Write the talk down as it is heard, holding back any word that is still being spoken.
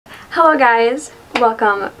Hello guys,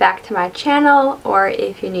 welcome back to my channel, or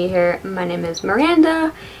if you're new here, my name is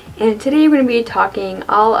Miranda, and today we're going to be talking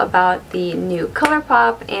all about the new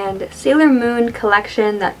ColourPop and Sailor Moon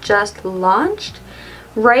collection that just launched.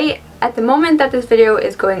 Right at the moment that this video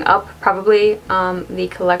is going up, probably the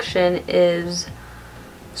collection is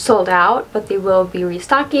sold out, but they will be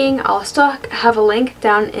restocking. I'll still have a link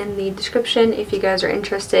down in the description if you guys are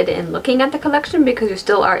interested in looking at the collection, because you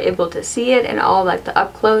still are able to see it and all like the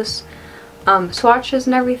up close swatches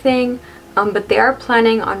and everything, but they are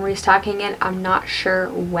planning on restocking it. I'm not sure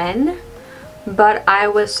when, but I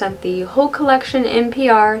was sent the whole collection in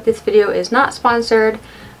PR. This video is not sponsored.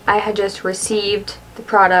 I had just received the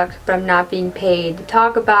product, but I'm not being paid to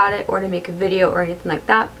talk about it or to make a video or anything like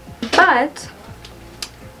that. But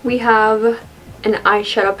we have an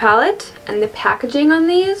eyeshadow palette, and the packaging on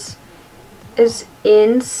these is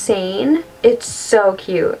insane. It's so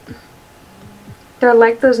cute. They're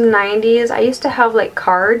like those 90s. I used to have like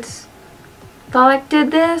cards that like did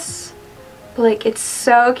this, but like it's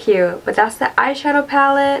so cute. But that's the eyeshadow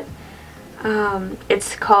palette.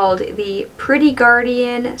 It's called the Pretty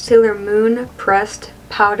Guardian Sailor Moon Pressed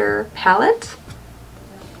Powder Palette.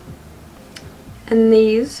 And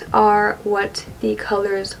these are what the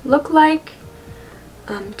colors look like.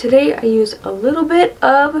 Today I use a little bit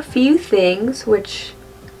of a few things, which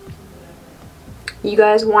you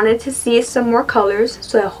guys wanted to see some more colors,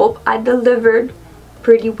 so I hope I delivered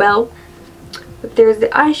pretty well. But there's the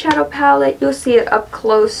eyeshadow palette. You'll see it up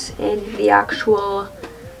close in the actual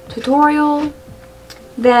tutorial.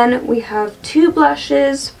 Then we have two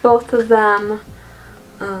blushes. Both of them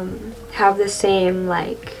have the same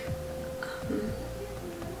like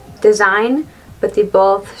design, but they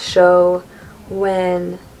both show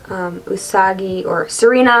when Usagi, or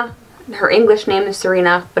Serena, her English name is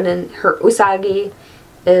Serena, but in her Usagi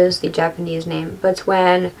is the Japanese name. But it's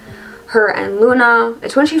when her and Luna,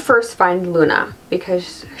 it's when she first finds Luna,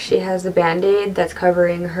 because she has the band-aid that's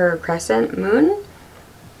covering her crescent moon.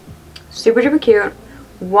 Super duper cute.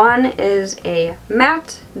 One is a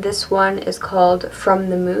matte. This one is called From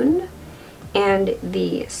the Moon. And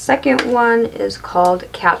the second one is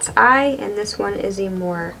called Cat's Eye, and this one is a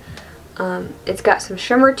more, it's got some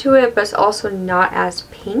shimmer to it, but it's also not as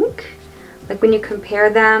pink. Like when you compare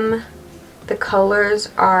them, the colors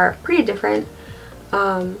are pretty different.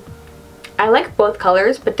 I like both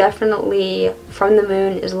colors, but definitely From the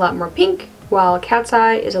Moon is a lot more pink, while Cat's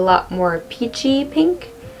Eye is a lot more peachy pink.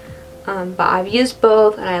 But I've used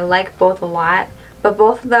both, and I like both a lot. But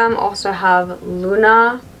both of them also have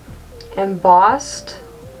Luna embossed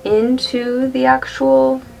into the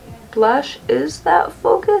actual blush. Is that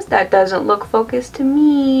focused? That doesn't look focused to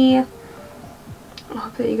me. I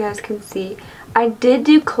hope that you guys can see. I did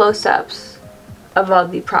do close-ups of all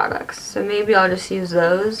the products, so maybe I'll just use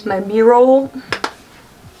those, my b-roll.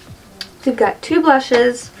 So we've got two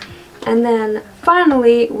blushes, and then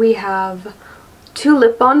finally we have two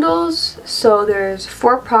lip bundles. So there's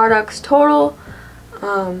 4 products total.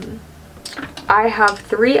 I have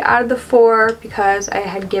 3 out of the 4 because I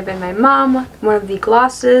had given my mom one of the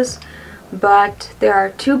glosses, but there are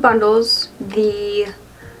 2 bundles.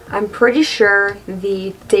 I'm pretty sure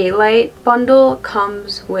the Daylight bundle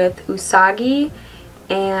comes with Usagi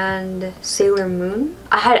and Sailor Moon.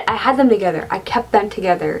 I had them together. I kept them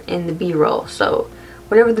together in the B-roll, so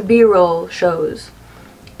whatever the B-roll shows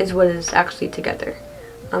is what is actually together.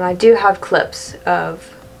 I do have clips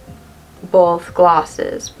of both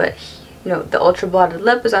glosses, but you know, the ultra blotted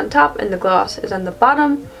lip is on top and the gloss is on the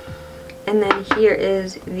bottom. And then here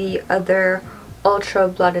is the other ultra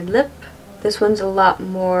blotted lip. This one's a lot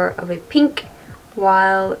more of a pink,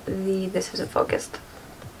 while this isn't focused.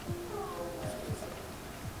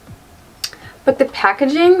 But the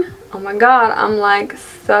packaging, oh my god, I'm like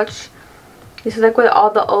this is like what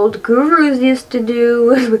all the old gurus used to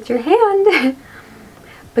do with your hand.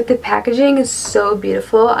 But the packaging is so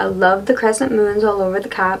beautiful. I love the crescent moons all over the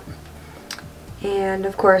cap. And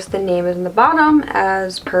of course the name is in the bottom,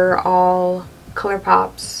 as per all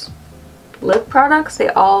ColourPop's lip products. They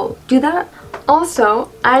all do that. Also,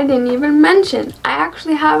 I didn't even mention, I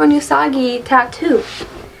actually have a Usagi tattoo.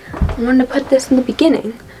 I wanted to put this in the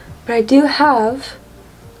beginning, but I do have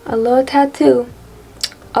a little tattoo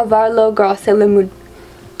of our little girl, Sailor Moon.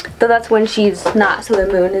 Though that's when she's not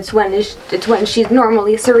Sailor Moon. It's when she's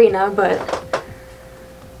normally Serena, but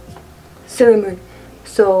Sailor Moon.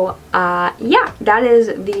 So yeah, that is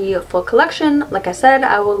the full collection. Like I said,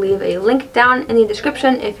 I will leave a link down in the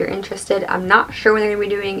description if you're interested. I'm not sure when they're going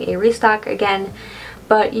to be doing a restock again,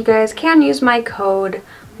 but you guys can use my code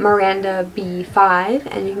MirandaB5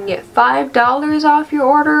 and you can get $5 off your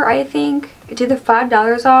order, I think. It's either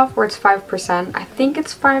 $5 off or it's 5%. I think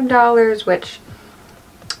it's $5, which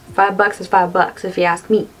 $5 is $5 if you ask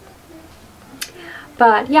me.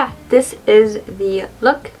 But yeah, this is the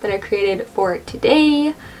look that I created for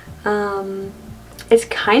today. It's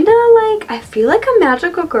kind of like, I feel like a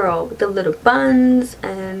magical girl with the little buns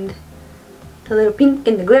and the little pink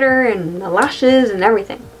and the glitter and the lashes and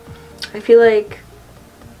everything. I feel like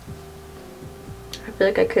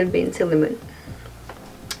I could be in Sailor Moon.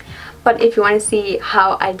 But if you want to see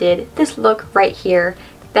how I did this look right here,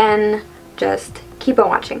 then just keep on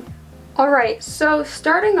watching. Alright, so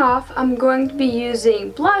starting off, I'm going to be using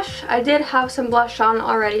blush. I did have some blush on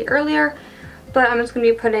already earlier, but I'm just going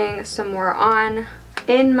to be putting some more on.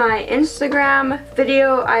 In my Instagram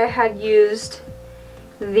video, I had used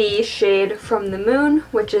the shade From the Moon,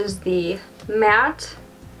 which is the matte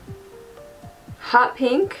hot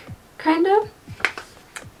pink, kind of.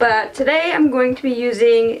 But today I'm going to be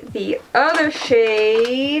using the other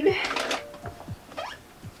shade,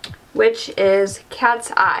 which is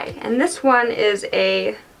Cat's Eye. And this one is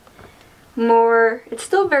a more, it's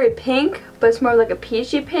still very pink, but it's more like a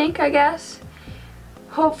peachy pink, I guess.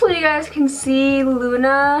 Hopefully you guys can see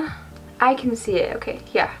Luna. I can see it, okay,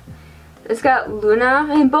 yeah. It's got Luna,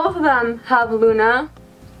 and both of them have Luna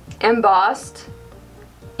embossed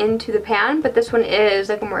into the pan, but this one is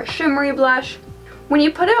like a more shimmery blush. When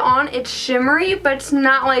you put it on, it's shimmery, but it's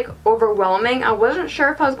not like overwhelming. I wasn't sure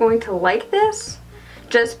if I was going to like this,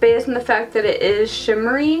 just based on the fact that it is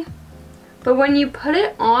shimmery. But when you put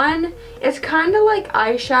it on, it's kind of like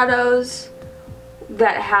eyeshadows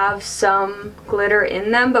that have some glitter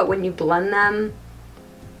in them, but when you blend them,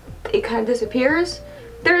 it kind of disappears.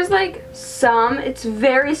 There's like some, it's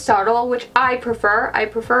very subtle, which I prefer. I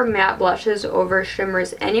prefer matte blushes over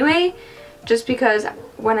shimmers anyway, just because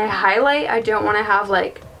when I highlight, I don't want to have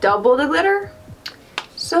like double the glitter.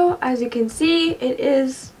 So as you can see, it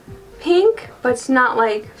is pink, but it's not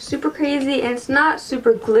like super crazy, and it's not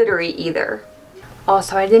super glittery either.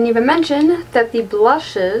 Also, I didn't even mention that the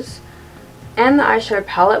blushes and the eyeshadow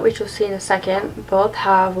palette, which you'll see in a second, both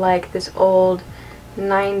have like this old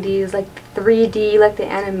 90s like 3D, like the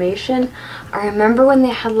animation. I remember when they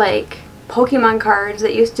had like Pokemon cards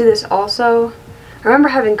that used to do this also. I remember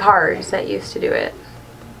having cards that used to do it.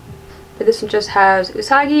 But this one just has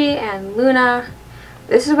Usagi and Luna.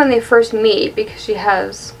 This is when they first meet because she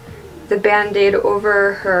has the band-aid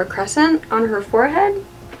over her crescent on her forehead.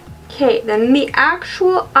 Okay, then the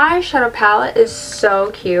actual eyeshadow palette is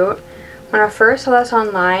so cute. When I first saw this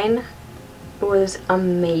online, it was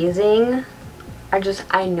amazing.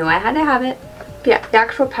 I knew I had to have it. But yeah, the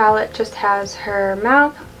actual palette just has her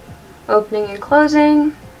mouth opening and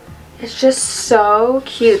closing. It's just so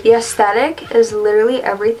cute. The aesthetic is literally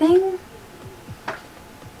everything.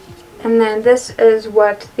 And then this is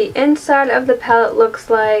what the inside of the palette looks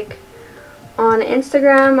like. On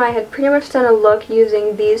Instagram, I had pretty much done a look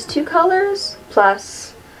using these two colors,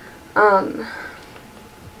 plus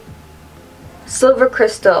Silver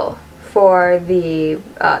Crystal for the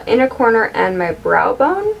inner corner and my brow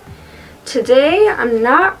bone. Today, I'm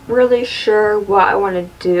not really sure what I want to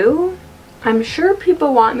do. I'm sure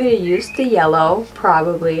people want me to use the yellow,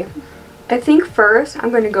 probably. I think first I'm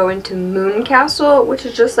going to go into Moon Castle, which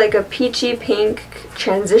is just like a peachy pink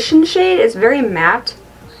transition shade. It's very matte.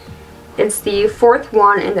 It's the fourth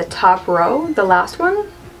one in the top row, the last one.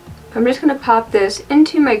 I'm just going to pop this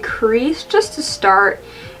into my crease just to start.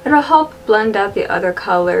 It'll help blend out the other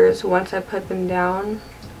colors once I put them down.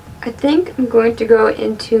 I think I'm going to go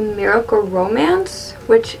into Miracle Romance,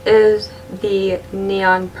 which is the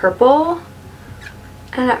neon purple.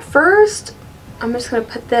 And at first, I'm just going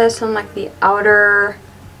to put this on like the outer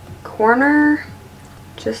corner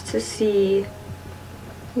just to see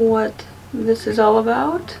what this is all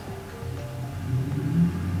about.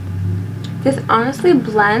 This honestly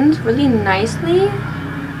blends really nicely.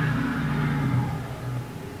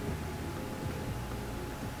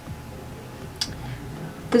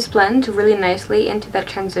 This blends really nicely into that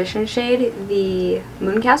transition shade, the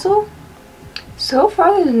Moon Castle. So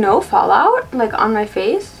far there's no fallout like on my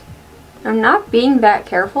face. I'm not being that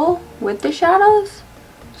careful with the shadows.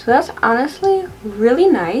 So that's honestly really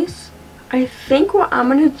nice. I think what I'm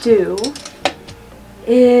going to do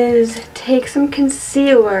is take some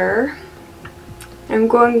concealer. I'm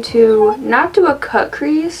going to not do a cut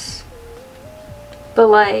crease, but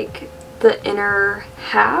like the inner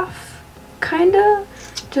half, kinda.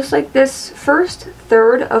 Just like this first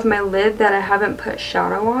third of my lid that I haven't put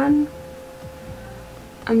shadow on.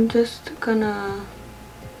 I'm just gonna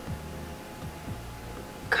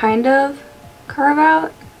kind of carve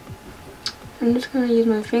out. I'm just gonna use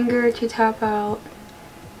my finger to tap out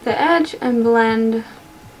the edge and blend.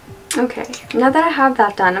 Okay, now that I have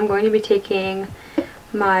that done, I'm going to be taking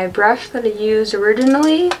my brush that I used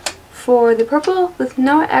originally for the purple with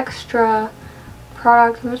no extra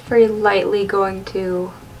product. I'm just very lightly going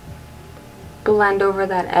to blend over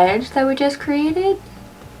that edge that we just created.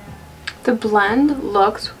 The blend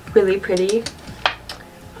looks really pretty.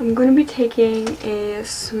 I'm going to be taking a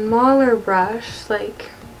smaller brush, like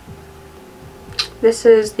this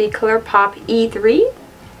is the ColourPop E3,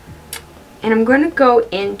 and I'm going to go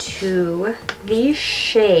into the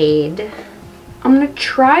shade, I'm going to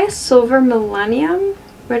try Silver Millennium,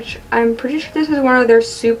 which I'm pretty sure this is one of their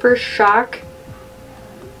Super Shock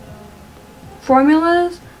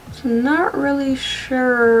formulas, so I'm not really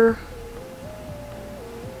sure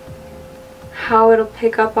how it'll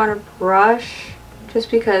pick up on a brush, just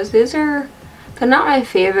because they're not my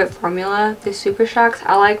favorite formula, the Super Shocks.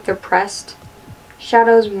 I like the pressed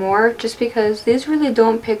shadows more, just because these really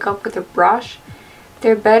don't pick up with a brush.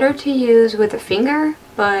 They're better to use with a finger,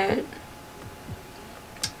 but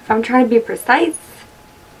if I'm trying to be precise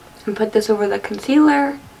and put this over the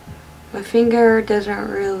concealer, my finger doesn't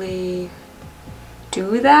really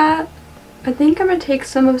do that. I think I'm going to take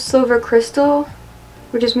some of Silver Crystal,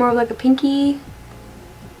 which is more of like a pinky.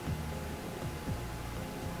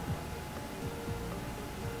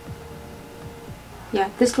 Yeah,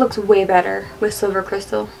 this looks way better with Silver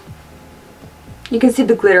Crystal. You can see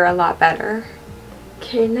the glitter a lot better.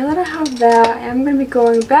 Okay, now that I have that, I'm going to be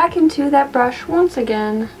going back into that brush once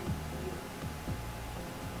again,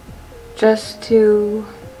 just to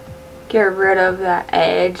get rid of that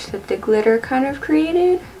edge that the glitter kind of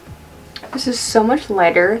created. This is so much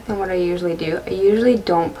lighter than what I usually do. I usually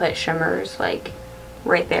don't put shimmers like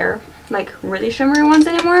right there, like really shimmery ones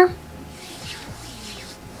anymore.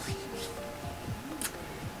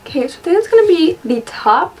 Okay, so I think it's going to be the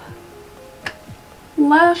top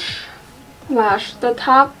the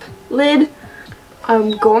top lid.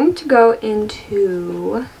 I'm going to go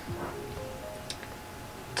into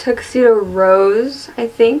Tuxedo Rose, I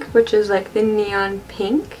think, which is like the neon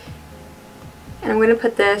pink. And I'm going to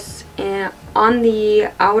put this on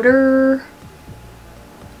the outer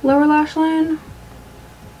lower lash line.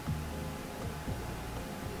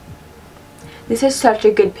 This is such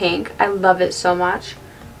a good pink. I love it so much.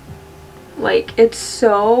 Like, it's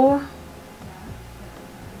so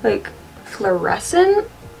like fluorescent.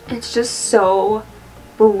 It's just so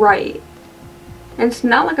bright. And it's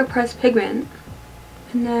not like a pressed pigment.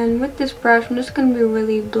 And then with this brush, I'm just going to be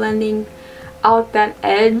really blending out that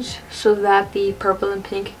edge so that the purple and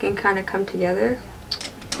pink can kind of come together.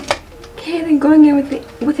 Okay, then going in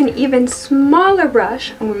with an even smaller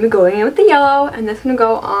brush, I'm going to be going in with the yellow, and that's going to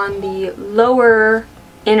go on the lower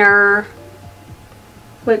inner,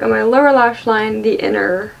 like on my lower lash line, the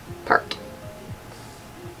inner part.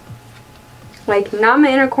 Like not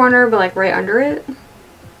my inner corner, but like right under it.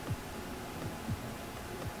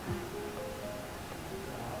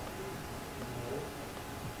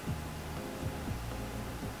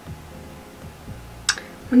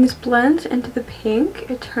 When this blends into the pink,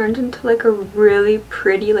 it turns into like a really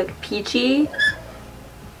pretty, like peachy.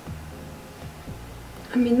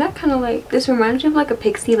 I mean, that kind of like, this reminds me of like a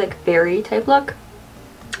pixie, like berry type look.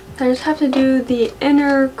 I just have to do the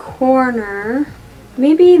inner corner.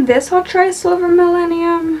 Maybe this I'll try Silver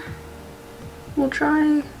Millennium. We'll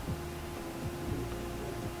try.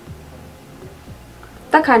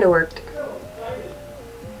 That kind of worked.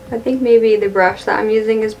 I think maybe the brush that I'm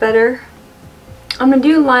using is better. I'm going to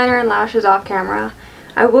do liner and lashes off camera.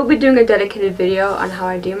 I will be doing a dedicated video on how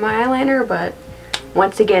I do my eyeliner, but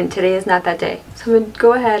once again, today is not that day. So I'm going to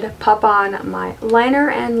go ahead, pop on my liner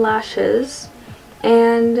and lashes,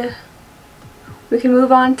 and we can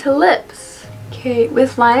move on to lips. Okay,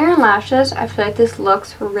 with liner and lashes, I feel like this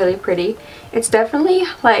looks really pretty. It's definitely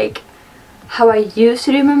like how I used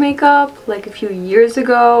to do my makeup, like a few years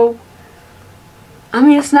ago. I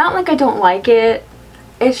mean, it's not like I don't like it.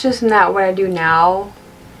 It's just not what I do now.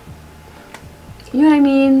 You know what I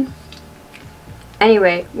mean?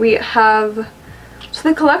 Anyway, we have, so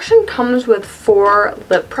the collection comes with 4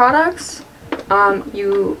 lip products.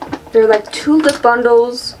 They're like 2 lip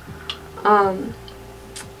bundles.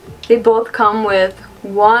 They both come with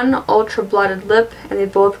 1 ultra blotted lip, and they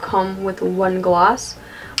both come with 1 gloss.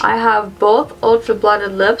 I have both ultra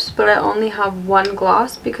blotted lips, but I only have 1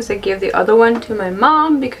 gloss because I gave the other one to my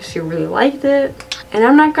mom because she really liked it. And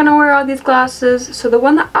I'm not gonna wear all these glosses, so the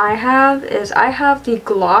one that I have is, I have the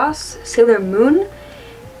gloss Sailor Moon,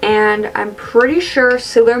 and I'm pretty sure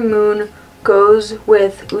Sailor Moon goes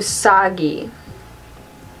with Usagi.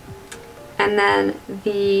 And then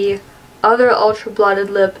the other ultra blotted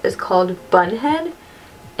lip is called Bunhead,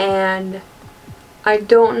 and I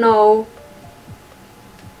don't know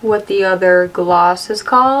what the other gloss is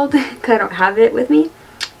called because I don't have it with me.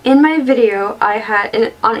 In my video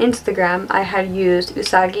on Instagram, I had used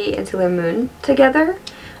Usagi and Sailor Moon together.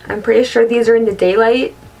 I'm pretty sure these are in the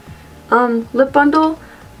Daylight lip bundle,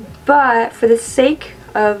 but for the sake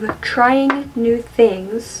of trying new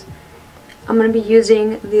things, I'm going to be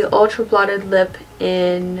using the Ultra Blotted Lip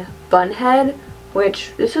in Bunhead,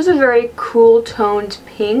 which this is a very cool toned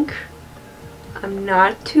pink. I'm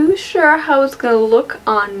not too sure how it's going to look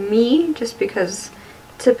on me, just because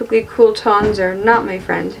typically cool tones are not my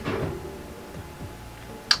friend.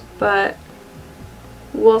 But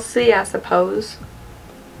we'll see, I suppose.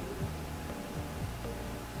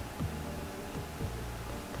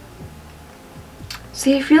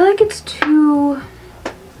 See, I feel like it's too...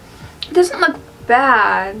 It doesn't look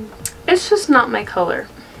bad. It's just not my color.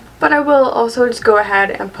 But I will also just go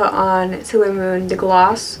ahead and put on Sailor Moon the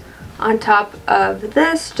gloss on top of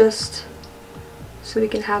this, just so we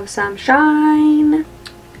can have some shine.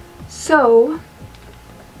 So,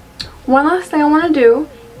 one last thing I want to do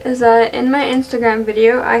is that in my Instagram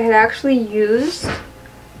video, I had actually used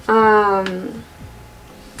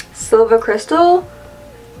Silver Crystal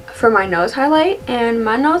for my nose highlight, and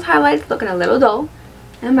my nose highlight's looking a little dull,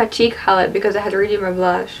 and my cheek highlight because I had to redo my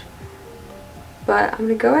blush. But I'm going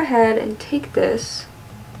to go ahead and take this.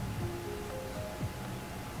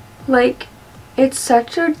 Like, it's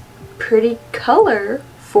such a pretty color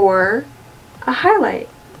for a highlight.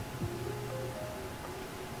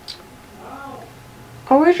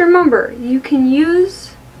 Always remember, you can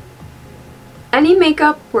use any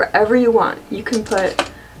makeup wherever you want. You can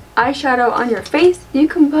put eyeshadow on your face, you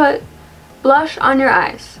can put blush on your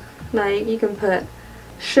eyes. Like, you can put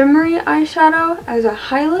shimmery eyeshadow as a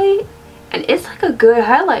highlight, and it's like a good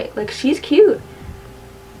highlight. Like, she's cute.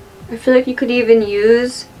 I feel like you could even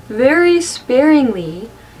use very sparingly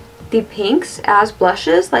the pinks as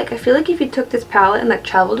blushes. Like, I feel like if you took this palette and like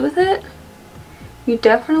traveled with it, you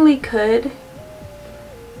definitely could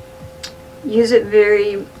use it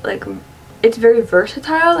very, like, it's very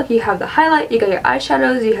versatile. Like, you have the highlight, you got your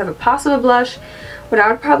eyeshadows, you have a possible blush. What I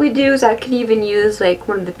would probably do is I could even use like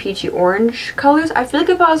one of the peachy orange colors. I feel like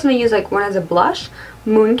if I was going to use like one as a blush,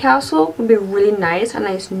 Moon Castle would be really nice. A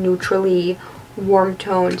nice neutrally warm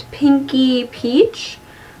toned pinky peach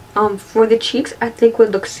for the cheeks. I think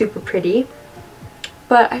would look super pretty.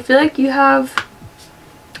 But I feel like you have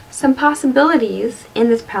some possibilities in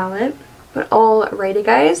this palette. But alrighty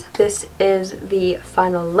guys, this is the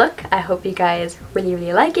final look. I hope you guys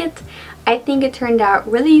really like it. I think it turned out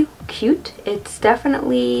really cute. It's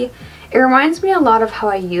definitely, it reminds me a lot of how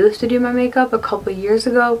I used to do my makeup a couple years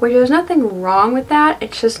ago, which there's nothing wrong with that.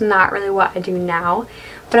 It's just not really what I do now.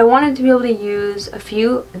 But I wanted to be able to use a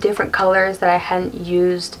few different colors that I hadn't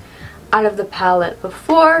used out of the palette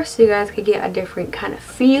before, so you guys could get a different kind of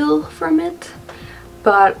feel from it.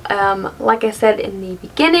 But like I said in the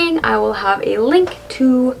beginning, I will have a link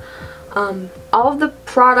to all of the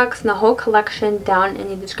products and the whole collection down in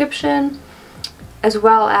the description, as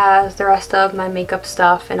well as the rest of my makeup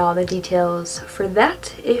stuff and all the details for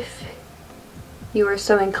that, if you are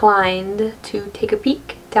so inclined to take a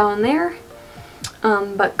peek down there.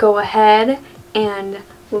 But go ahead and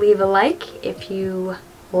leave a like if you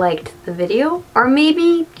liked the video, or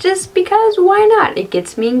maybe just because, why not? It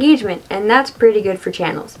gets me engagement, and that's pretty good for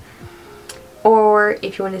channels. Or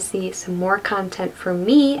if you want to see some more content from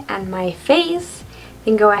me and my face,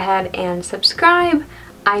 then go ahead and subscribe.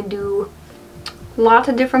 I do lots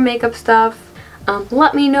of different makeup stuff.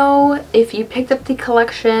 Let me know if you picked up the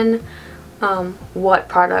collection, what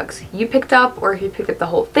products you picked up, or if you picked up the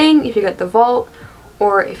whole thing, if you got the vault,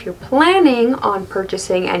 or if you're planning on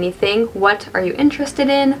purchasing anything. What are you interested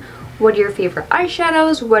in? What are your favorite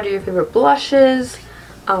eyeshadows? What are your favorite blushes?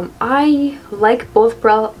 I like both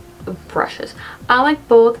brushes. I like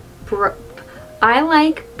both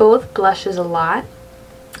blushes a lot.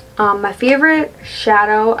 My favorite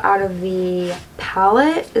shadow out of the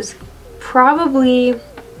palette is probably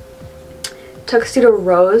Tuxedo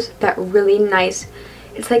Rose. That really nice,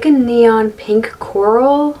 it's like a neon pink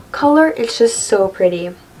coral color. It's just so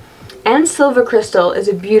pretty. And Silver Crystal is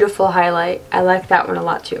a beautiful highlight. I like that one a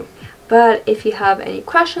lot too. But if you have any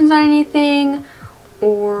questions on anything,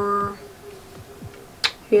 or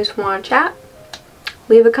you just want to chat,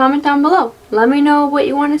 leave a comment down below. Let me know what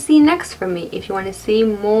you want to see next from me. If you want to see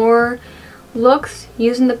more looks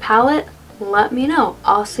using the palette, let me know.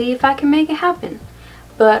 I'll see if I can make it happen.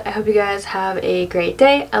 But I hope you guys have a great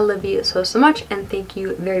day. I love you so much, and thank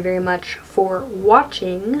you very much for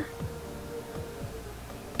watching.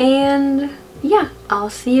 And yeah,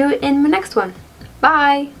 I'll see you in my next one.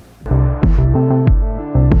 Bye!